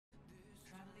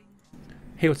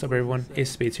Hey, what's up everyone?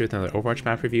 AceOFSpades here with another Overwatch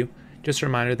map review. Just a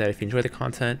reminder that if you enjoy the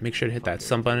content, make sure to hit that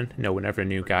sub button to know whenever a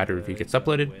new guide or review gets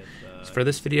uploaded. So for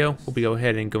this video, we'll be going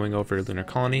ahead and going over Lunar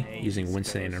Colony using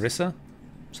Winston and Orisa.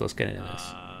 So let's get into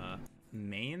this.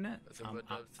 Main?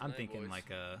 I'm thinking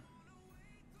like a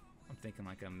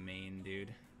main, dude.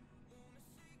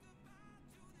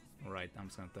 Right, I'm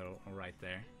just gonna throw right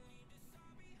there.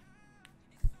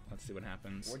 Let's see what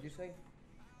happens. What'd you say?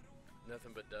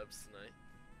 Nothing but dubs tonight.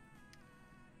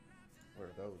 Where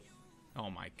are those? Oh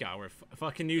my god, we're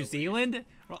fucking New Zealand?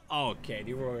 Well, okay,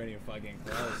 dude, we're already fucking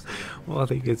close, dude. Well, I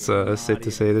think it's safe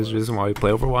to say there's a reason why we play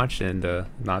Overwatch and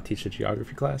not teach a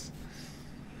geography class.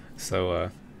 So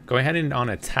going ahead and on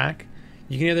attack,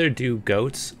 you can either do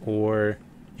goats or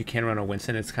you can run a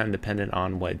Winston. It's kind of dependent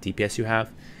on what DPS you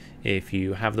have. If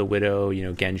you have the Widow, you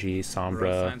know, Genji,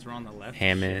 Sombra,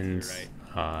 Hammond,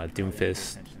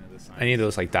 Doomfist, any of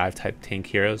those like dive type tank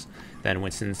heroes, then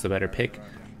Winston's the better pick.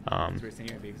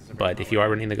 But if you are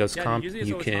running the Ghost comp,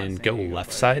 you can go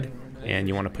left side and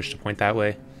you want to push the point that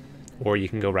way, or you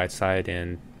can go right side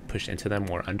and push into them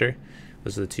or under.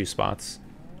 Those are the two spots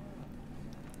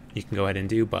you can go ahead and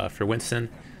do. But for Winston,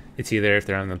 it's either if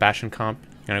they're on the Bastion comp,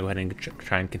 you're gonna go ahead and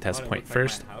try and contest point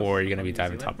first, or you're gonna be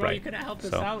diving top right.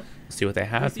 So we'll see what they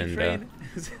have and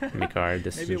make our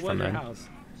decisions from there.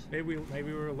 Maybe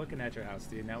we were looking at your house,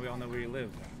 dude. Now we all know where you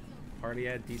live. Party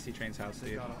at DC Train's house,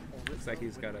 dude. Looks like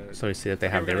he's got a... So we see that they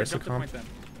have the Orisa comp.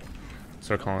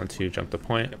 So we're calling to jump the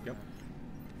point.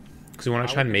 Because we want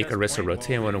to try and make Orisa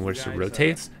rotate, and when Orisa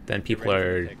rotates, then people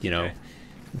are, you know,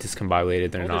 discombobulated.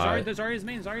 They're not,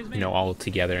 you know, all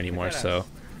together anymore. So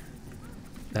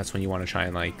that's when you want to try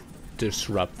and, like,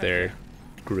 disrupt their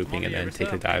grouping and then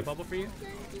take a dive.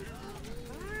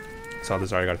 Saw the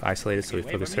Zarya got isolated, so we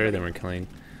focused her. Then we're killing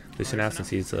Lucy now since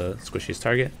he's the squishiest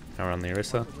target. Now we're on the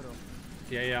Orisa.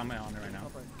 Yeah, I'm on it right now.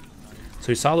 So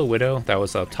we saw the Widow that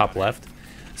was up top left.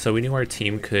 So we knew our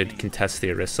team could contest the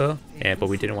Orisa, but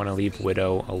we didn't want to leave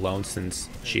Widow alone since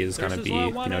she is going to be,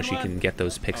 you know, she can get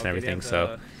those picks and everything.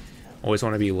 So always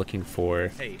want to be looking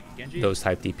for those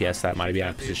type DPS that might be out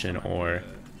of position or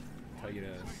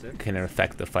can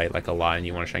affect the fight like a lot, and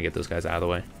you want to try and get those guys out of the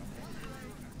way.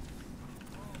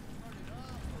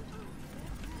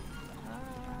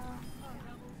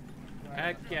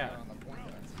 Heck yeah.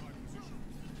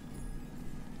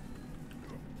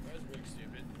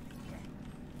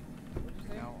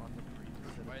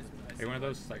 You're one of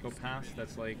those psychopaths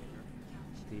that's like,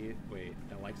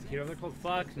 that likes the heat over the cold?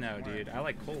 Fuck no, dude. I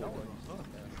like cold.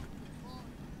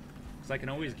 Because I can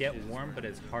always get warm, but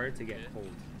it's hard to get cold.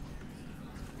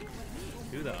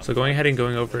 So going ahead and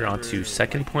going over onto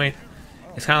second point,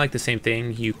 it's kind of like the same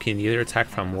thing. You can either attack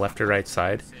from left or right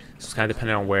side. So it's kind of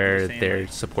depending on where their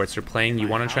supports are playing. You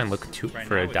want to try and look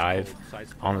for a dive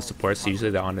on the supports, so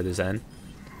usually they're onto the Zen.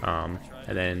 And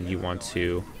then you want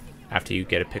to, after you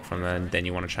get a pick from them, then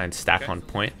you want to try and stack on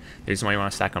point. The reason why you want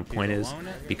to stack on point is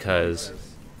because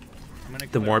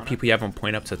the more people you have on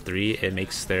point up to 3, it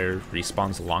makes their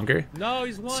respawns longer.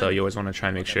 So you always want to try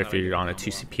and make sure if you're on a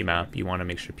 2CP map, you want to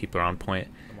make sure people are on point,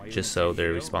 just so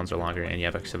their respawns are longer and you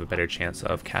have actually have a better chance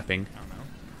of capping.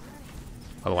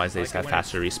 Otherwise they just have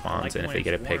faster respawns, and if they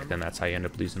get a pick, then that's how you end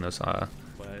up losing those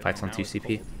fights on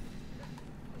 2CP.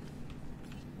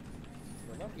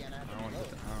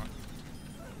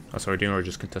 That's what we're doing. We're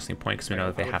just contesting point because we know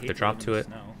that they have to drop to it.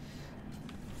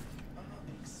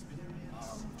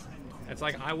 It's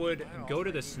like I would go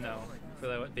to the snow for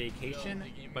the vacation,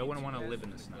 but I wouldn't want to live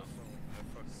in the snow.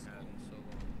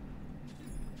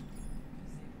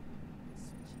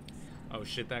 Oh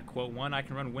shit, that quote one, I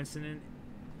can run Winston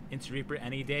into Reaper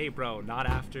any day, bro. Not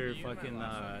after fucking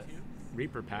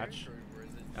Reaper patch.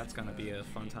 That's gonna be a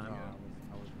fun time.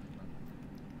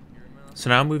 So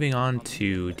now moving on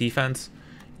to defense.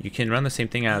 You can run the same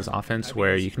thing as offense,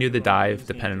 where you can do the dive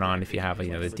depending on if you have,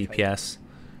 you know, the DPS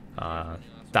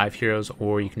dive heroes,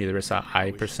 or you can do the Orisa. I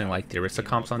personally like the Orisa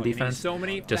comps on defense,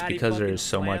 just because there's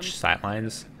so much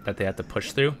sightlines that they have to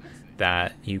push through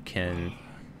that you can,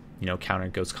 you know, counter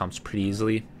Ghost comps pretty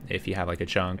easily if you have like a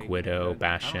Junk, Widow,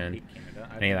 Bastion,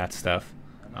 any of that stuff.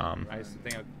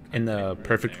 In the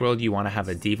perfect world, you want to have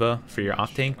a Diva for your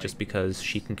off tank, just because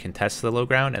she can contest the low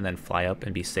ground and then fly up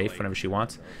and be safe whenever she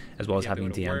wants, as well as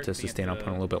having DM to sustain on point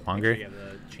a little bit longer.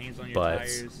 But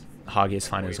Hog is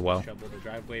fine as well.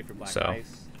 So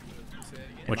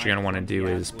what you're going to want to do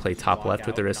is play top left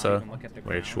with Orisa,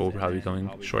 which we'll probably be going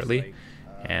shortly.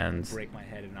 And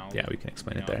yeah, we can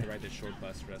explain it there. I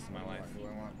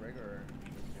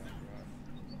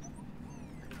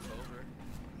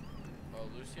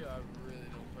really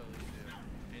don't play Lucia,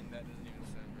 and that doesn't even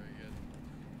sound very good.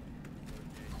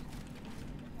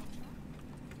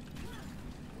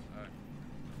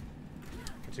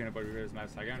 Between a Reaper's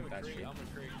max high ground, that's true.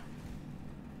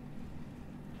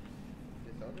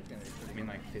 I mean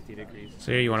like 50 degrees.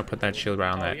 So here you want to put that shield right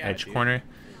on that edge corner.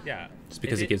 Yeah. Just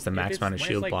because it gives the max amount of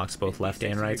shield, blocks both left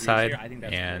and right side,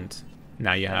 and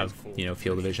now you have, you know,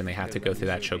 field of vision. They have to go through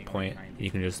that choke point.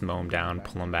 You can just mow them down,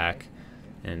 pull them back,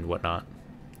 and whatnot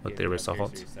with the Orisa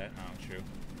ult. True.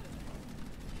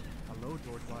 Hello,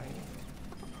 George White.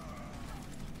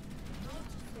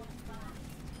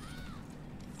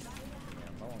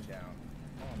 Mow him down.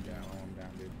 Mow him down. Mow him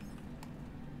down, dude.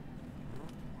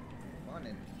 Fun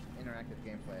and interactive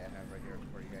gameplay I have right here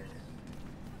for you guys.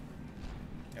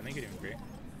 I think you're doing great.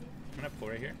 I'm gonna pull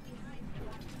right here.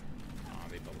 Oh,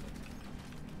 they bubbled it.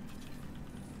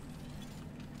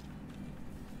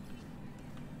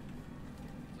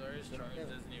 Zarya's charge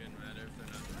doesn't even matter if they're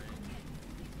not in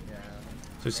range. Yeah.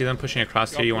 So you see them pushing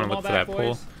across here, you want to look for that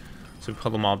pull. So we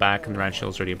pull them all back and the Ryan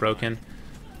shield's already broken.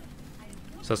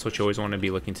 So that's what you always want to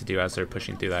be looking to do as they're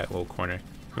pushing through that little corner.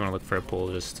 You want to look for a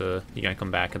pull just to, you yank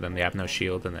them back and then they have no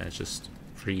shield and then it's just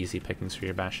free easy pickings for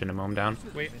your Bastion to mow them down.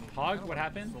 Wait, Hog, what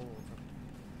happened?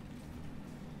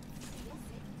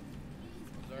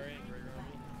 Zarya and Gregor on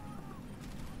me.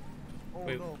 Oh,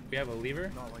 Wait, no. we have a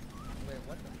lever? Not like Wait,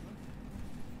 what the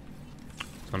fuck?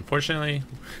 So unfortunately,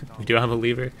 we do have a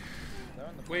lever. They're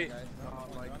on the Wait. guys.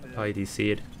 not like Probably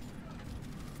DC'd,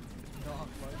 not like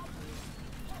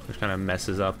which kind of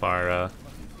messes up our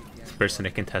person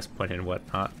to contest point and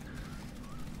whatnot.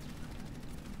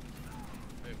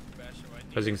 Wait, Bastion, why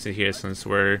As you can see here, since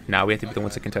we have to be the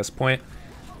ones to contest point,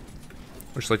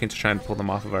 we're just looking to try and pull them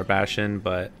off of our Bastion,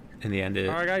 but in the end it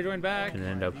Our guy joined back. didn't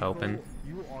end up helping.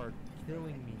 You are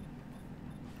killing me.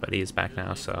 But he is back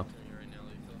now, so. right now,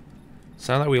 lethal?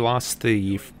 So now that we lost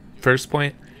the first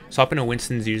point, swapping to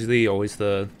Winston's usually always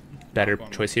the better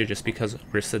choice here, just because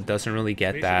Orisa doesn't really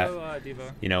get that,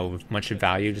 you know, much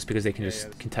value, just because they can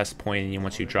just contest point and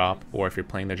once you drop, or if you're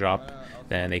playing the drop,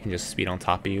 then they can just speed on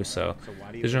top of you. So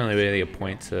there's not really a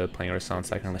point to playing Orisa on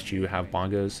second unless you have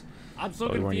bongos. I'm so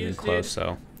But we weren't even confused, close, dude. so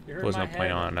You there hurt was no my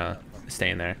point head. on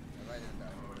staying there.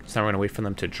 So now we're gonna wait for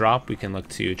them to drop. We can look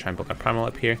to try and build our primal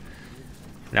up here.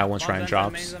 Now once Ryan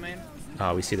drops,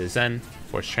 we see the Zen,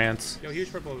 Force Trance. Yo,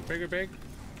 huge purple, bigger, big.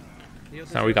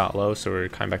 So now we got low, so we're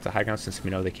coming back to high ground since we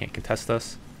know they can't contest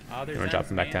us. Oh, And we're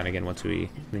dropping back down again once we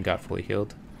got fully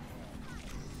healed.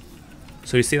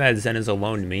 So you see that Zen is a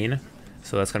lone main,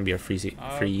 so that's gonna be a free easy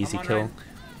I'm on kill. Ryan.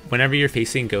 Whenever you're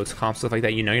facing goats comp stuff like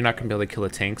that, you know you're not gonna be able to kill the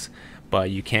tanks, but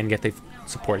you can get the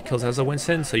support kills as a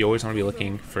Winston. So you always want to be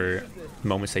looking for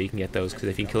moments that you can get those, because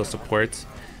if you can kill the supports,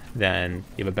 then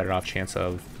you have a better off chance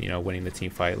of, you know, winning the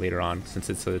team fight later on, since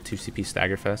it's a 2 CP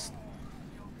stagger fest.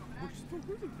 We're still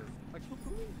losing this. I can't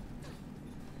believe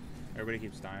it. Everybody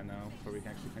keeps dying though before we can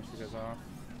actually finish these guys off.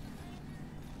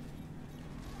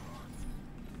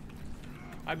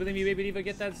 I believe you, baby diva.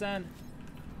 Get that Zen.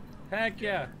 Heck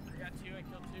yeah. I got two, I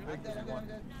killed two. I'm dead, I'm dead, I'm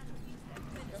dead.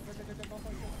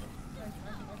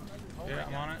 Yeah,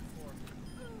 I'm on it.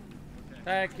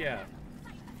 Heck yeah.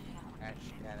 This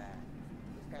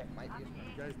guy might be a You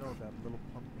guys know that little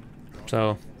pumpkin.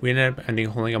 So we ended up ending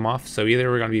holding them off. So either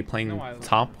we're going to be playing No, I-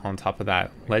 top on top of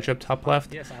that ledge up top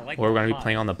left, Yes, I like or we're the going to be hot.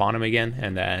 playing on the bottom again,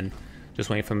 and then just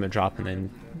waiting for them to drop and then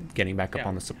getting back up Yeah,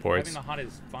 on the supports. Having the hot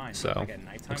is fine. So Like at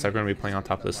nighttime, looks like we're going to be playing on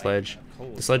top of this ledge.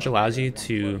 cold This ledge stuff, allows you don't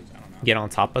to close, I don't know. get on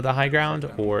top of the high ground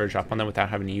or drop on them without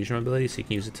having to use your mobility, so you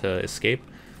can use it to escape.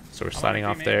 So we're sliding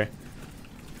off there.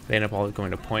 They end up all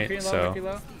going to point, Pretty low, so pretty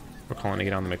low. we're calling to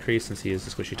get on the McCree since he is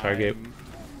the squishy target. I'm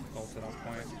ulted off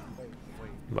point.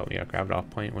 But we got grabbed off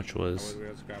point, which was We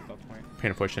just grabbed off point. pretty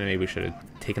unfortunate. Maybe we should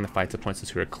have taken the fight to point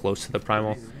since we were close to the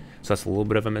primal. So that's a little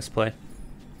bit of a misplay.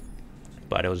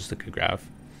 But it was just a good grab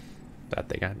that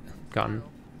they gotten.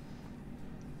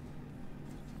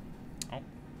 Oh,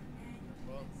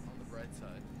 Well, on the bright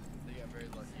side, they got very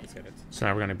lucky. let's get it. So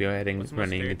now we're going to be What's the most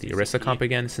running fair the TCP? Orisa comp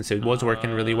again, since it was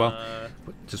working really well. Uh,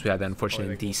 Just we had that unfortunate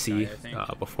like DC this guy, I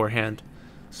think. beforehand.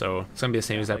 So it's going to be the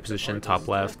same Yeah, exact like the position, arc top is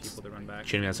left, people that run back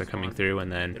shooting as they're coming spawn. through, and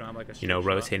then, They don't have, like, a you know,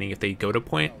 straight shot. rotating. If they go to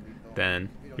point, then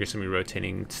you're just going to be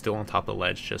rotating still on top of the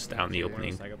ledge, just out in the You're gonna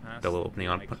opening, psychopath. the little opening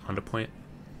on, Like, onto point.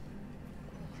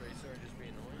 Tracer just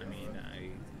being I annoying. mean,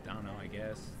 I don't know. I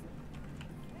guess.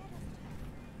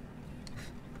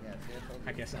 Yeah, see, I told you.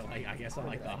 I guess I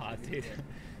like the hot, dude. So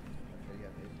you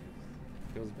got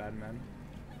issues. Feels bad, man.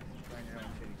 Find your own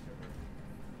shitty server.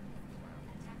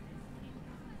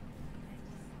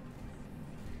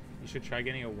 You should try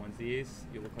getting a onesies.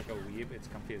 You look like a weeb. It's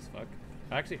comfy as fuck.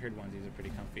 I actually heard onesies are pretty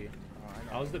comfy.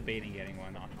 I was debating getting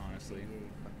one, honestly.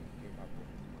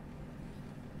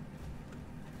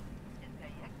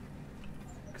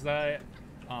 Cause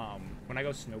when I go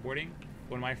snowboarding,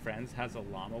 one of my friends has a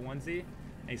llama onesie,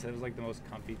 and he said it was like the most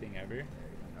comfy thing ever.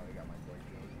 Now we got my boy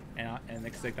Joe. And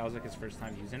it's like that was like his first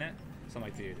time using it. So I'm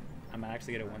like, dude, I might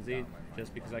actually get a onesie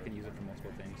just because I can use it for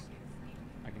multiple things.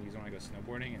 I can use it when I go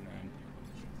snowboarding, and then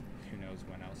who knows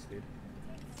when else, dude.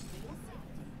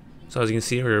 So as you can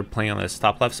see, we're playing on this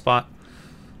top left spot.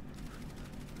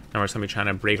 And we're just going to be trying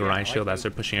to break Orion shield as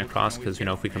they're pushing across, because we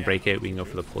know if we can break it, we can go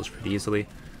for the pulls pretty easily.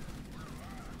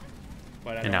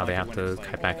 And now they have to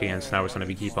kite back again, so now we're just going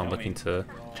to keep on looking to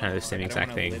try to do the same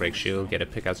exact thing, break shield, get a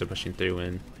pick as they're pushing through,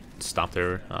 and stop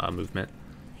their movement.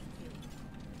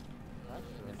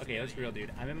 Okay, let's be real,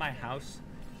 dude. I'm in my house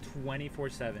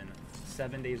 24/7,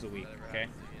 7 days a week, okay?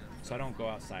 So I don't go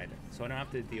outside, so I don't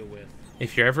have to deal with...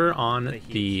 If you're ever on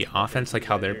the offense like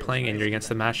how they're playing and you're against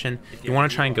the Bastion, you want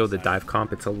to try and go the dive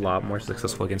comp. It's a lot more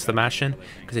successful against the Bastion,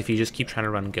 because if you just keep trying to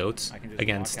run goats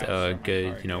against a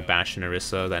good, you know, Bastion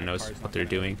Orisa that knows what they're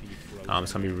doing, it's going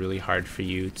to be really hard for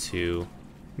you to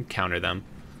counter them.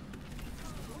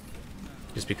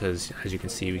 Just because, as you can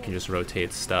see, we can just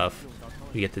rotate stuff.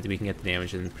 We can get the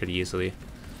damage in pretty easily.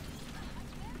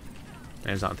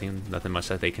 There's nothing much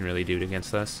that they can really do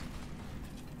against us.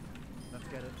 Let's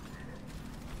get it.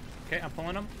 Okay, I'm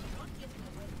pulling him.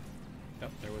 Oh,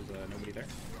 there was nobody there.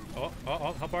 Oh,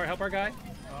 help our guy.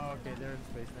 Oh, okay, they're in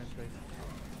space, they're in space.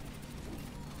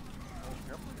 Oh,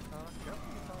 careful, careful.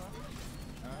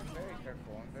 I'm very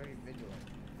careful. I'm very vigilant.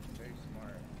 I'm very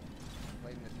smart.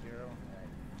 Playing this hero.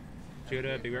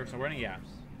 Judah, big reps running, yeah.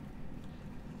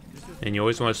 And you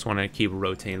always just want to keep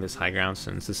rotating this high ground,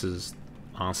 since this is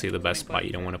honestly the best spot.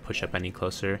 You don't want to push up any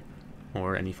closer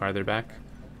or any farther back.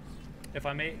 If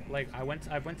I may, like, I went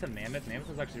to Mammoth. Mammoth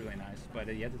was actually really nice, but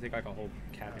you have to take like a whole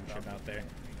cabin trip out there.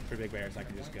 For big bears, I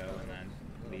can just go and then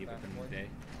leave within the day.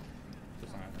 So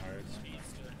it's not hard.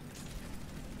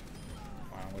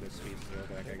 Wow, what is speedster?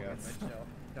 Look at that guy go.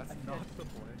 That's not the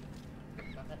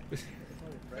point.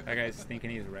 That guy's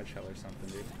thinking he's red shell or something,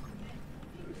 dude.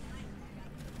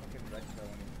 Fucking red shell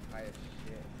and it's high as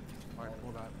shit. Alright,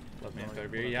 pull that. Love man for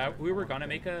beer. Yeah, we were gonna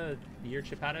make a year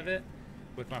chip out of it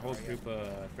with my whole group of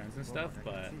friends and stuff,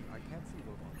 but I can't see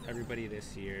those ones. everybody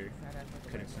this year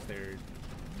couldn't, since they're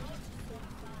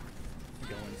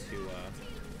going to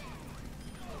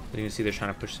You can see they're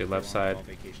trying to push their left side,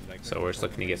 so we're just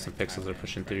looking to get some pixels. They're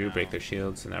pushing through, break their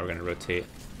shields, and now we're going to rotate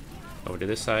over to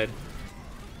this side,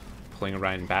 pulling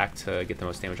Orion back to get the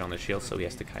most damage on their shield, so he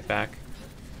has to kite back.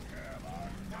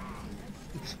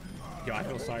 Yo, I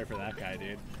feel sorry for that guy,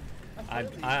 dude.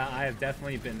 I have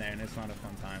definitely been there, and it's not a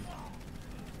fun time.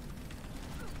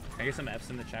 Can I get some F's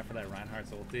in the chat for that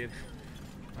Reinhardt's ult, dude?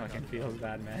 Fucking feels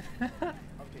bad, man. Okay,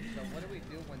 so what do we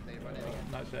do when they run it again?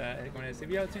 Not sure. Going to say,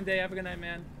 yo, Tunde, have a good night,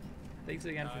 man. Thanks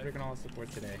again for freaking all the support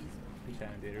today. Appreciate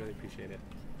it, dude. Really appreciate it.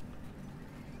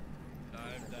 Dive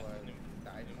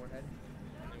forehead?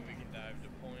 And then we can dive to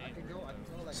point. I can go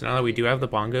like So now that we do have the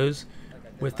bongos,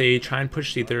 if they try and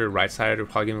push either right side, we're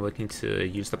probably going to be looking to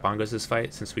use the bongos this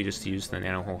fight, since we just used the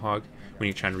nano whole hog. We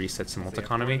need to try and reset some ult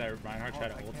economy. You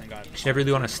should never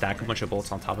really want to stack a bunch of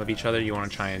bolts on top of each other. You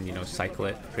want to try and, you know, cycle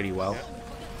it pretty well.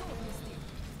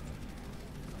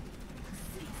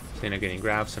 So they end up getting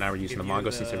grabbed, so now we're using the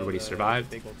Mongo since everybody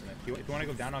survived. If you want to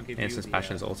go down, I'll give you. And since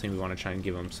Bastion's ulting, we want to try and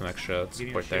give him some extra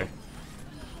support there.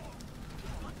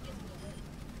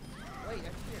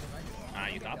 Ah,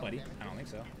 you thought, buddy? I don't think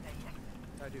so.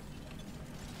 I do.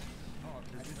 Oh,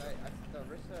 the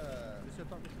Orisa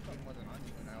team wasn't on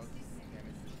you when I was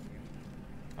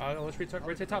damaged. Let's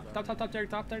rotate top, Derek,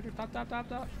 top.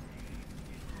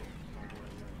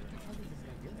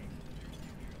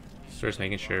 So we're just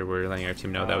making sure we're letting our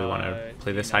team know that we want to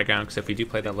play this high ground, because if we do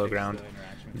play that low ground,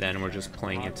 then we're just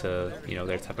playing into, you know,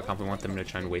 their type of comp. We want them to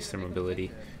try and waste their mobility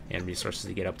and resources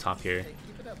to get up top here.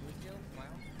 Keep it up, Lucio. Smile.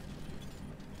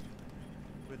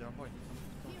 Wait, they're on point.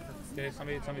 Okay,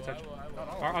 somebody touch.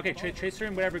 Okay, Tracer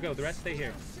and whatever go. The rest stay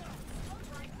here.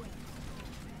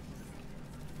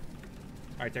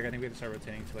 Alright, Derek, I think we have to start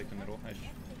rotating to like the middle edge.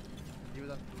 You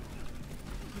with us.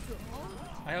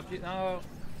 I help you. No.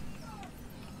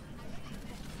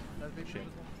 That's big Shit.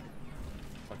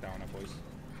 Fuck that one up, boys.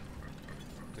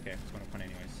 It's okay. It's going to point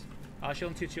anyways.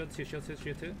 Shield 2, shield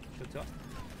 2.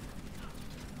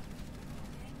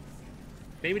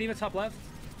 Baby Diva top left.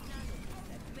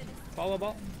 Follow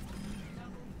ball.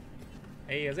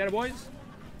 Hey, is that a boys?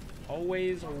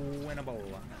 Always winnable.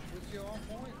 Lucio on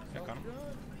point. Yeah, got him.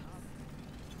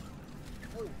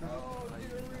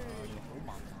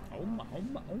 Oh my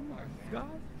god.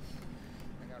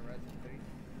 I got res in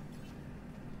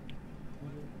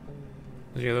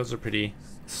 3. Yeah, those are pretty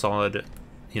solid,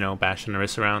 you know, Bastion and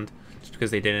Orisa round, just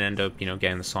because they didn't end up, you know,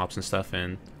 getting the swaps and stuff,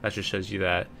 and that just shows you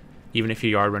that even if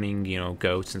you are running, you know,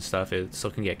 goats and stuff, it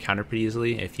still can get countered pretty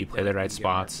easily if you play the right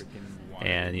spots,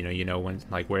 and you know when,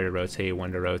 like, where to rotate,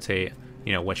 when to rotate,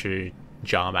 you know what your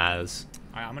job as,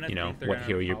 you know, what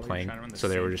hero you're playing. So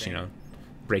they were just, you know,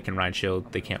 breaking Rhine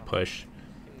Shield, they can't push,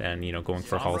 then, you know, going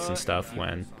for halts and stuff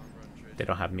when they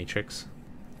don't have Matrix.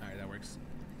 Alright, that works.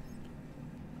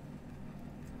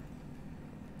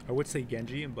 I would say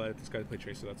Genji, but this guy's play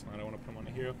Tracer, that's not. I want to put him on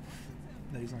a hero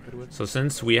that he's not good with. So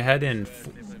since we had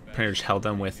pretty much held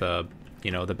them with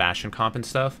you know, the Bastion comp and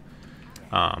stuff,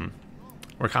 I'm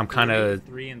kind of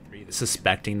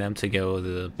suspecting them to go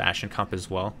the Bastion comp as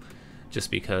well,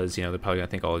 just because, you know, they're probably gonna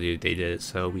think, oh, dude, they did it,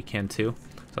 so we can too.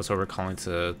 So that's what we're calling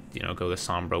to, you know, go the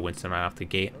Sombra Winston right off the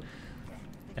gate,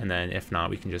 and then if not,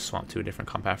 we can just swap to a different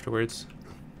comp afterwards.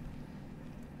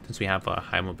 Since we have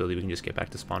high mobility, we can just get back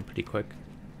to spawn pretty quick.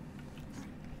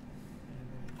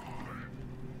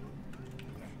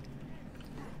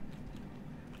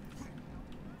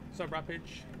 What's up, Rapage?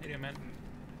 How you doing, man?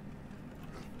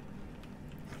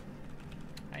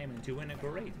 I am doing it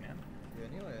great, man. Yeah,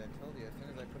 I knew it. I told you as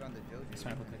soon as I put on the Joji. This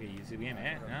might look like a easy game.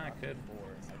 Yeah, it could.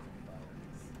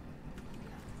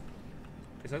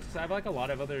 Because I have like a lot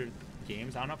of other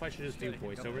games. I don't know if I should just do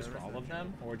voiceovers for all of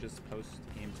them or just post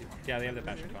game 2. Yeah, they have the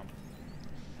Bastion comp.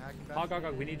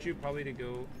 Hog, we need you probably to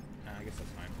go. I guess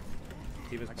that's fine.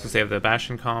 Since they have the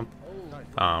Bastion comp,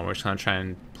 we're just gonna try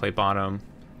and play bottom.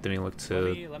 Then we look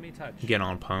to let me touch. get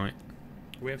on point.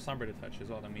 We have Sombra to touch as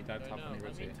well. Then we dive top when we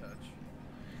rotate.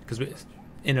 Because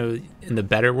in the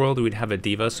better world, we'd have a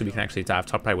diva, so we can actually dive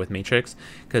top right with Matrix.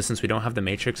 Because since we don't have the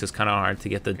Matrix, it's kind of hard to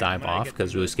get the dive off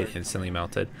because we just get instantly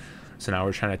melted. So now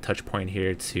we're trying to touch point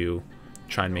here to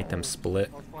try and make them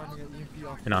split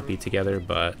and not be together.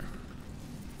 But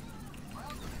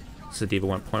so diva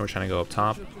went point. We're trying to go up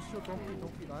top.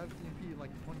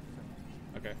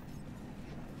 Okay.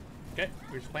 Okay,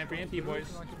 we're just playing for EMP, boys.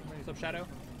 What's up, Shadow?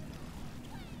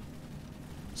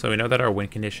 So we know that our win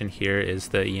condition here is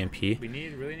the EMP. We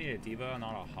really need a diva,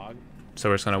 not a hog. So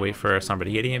we're just going to wait for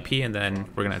somebody to get EMP, and then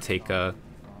we're going to take a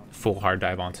full hard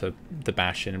dive onto the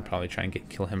Bastion and probably try and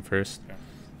kill him first.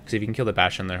 Because if you can kill the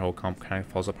Bastion, their whole comp kind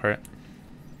of falls apart.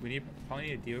 We probably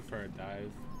need a diva for a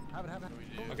dive.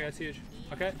 Okay, that's huge.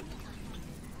 Okay.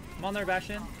 I'm on there,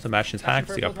 Bastion. So Bastion's hacked,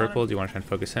 so he got purple. Do you want to try and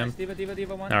focus him?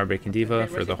 Diva, one. Now we're breaking diva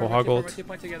for the whole hog ult.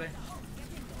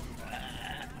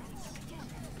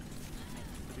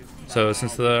 So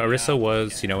since the Orisa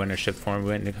was, you know, in her ship form, we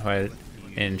went to go ahead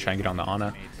and try and get on the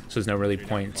Ana. So there's no really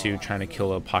point to trying to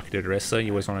kill a pocketed Orisa.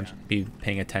 You always want to be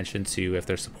paying attention to if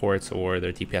their supports or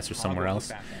their DPS are somewhere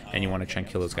else, and you want to try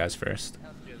and kill those guys first.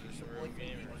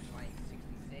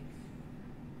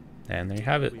 And there you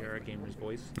have it.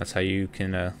 That's how you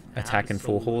can attack in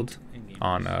full hold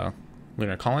on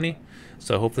Lunar Colony.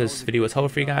 So hopefully this video was helpful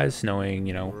for you guys, knowing,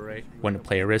 you know, when to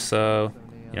play Orisa.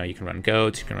 You know, you can run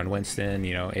goats, you can run Winston.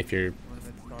 You know, if you're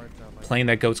playing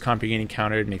that goats comp, you're getting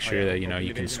countered, make sure that, you know,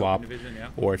 you can swap.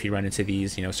 Or if you run into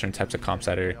these, you know, certain types of comps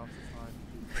that are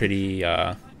pretty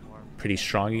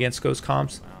strong against ghost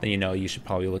comps, then, you know, you should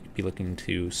probably be looking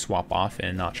to swap off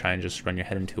and not try and just run your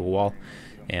head into a wall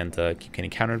and keep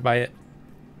getting countered by it.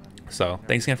 So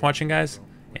thanks again for watching, guys,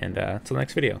 and until the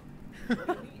next video.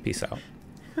 Peace out.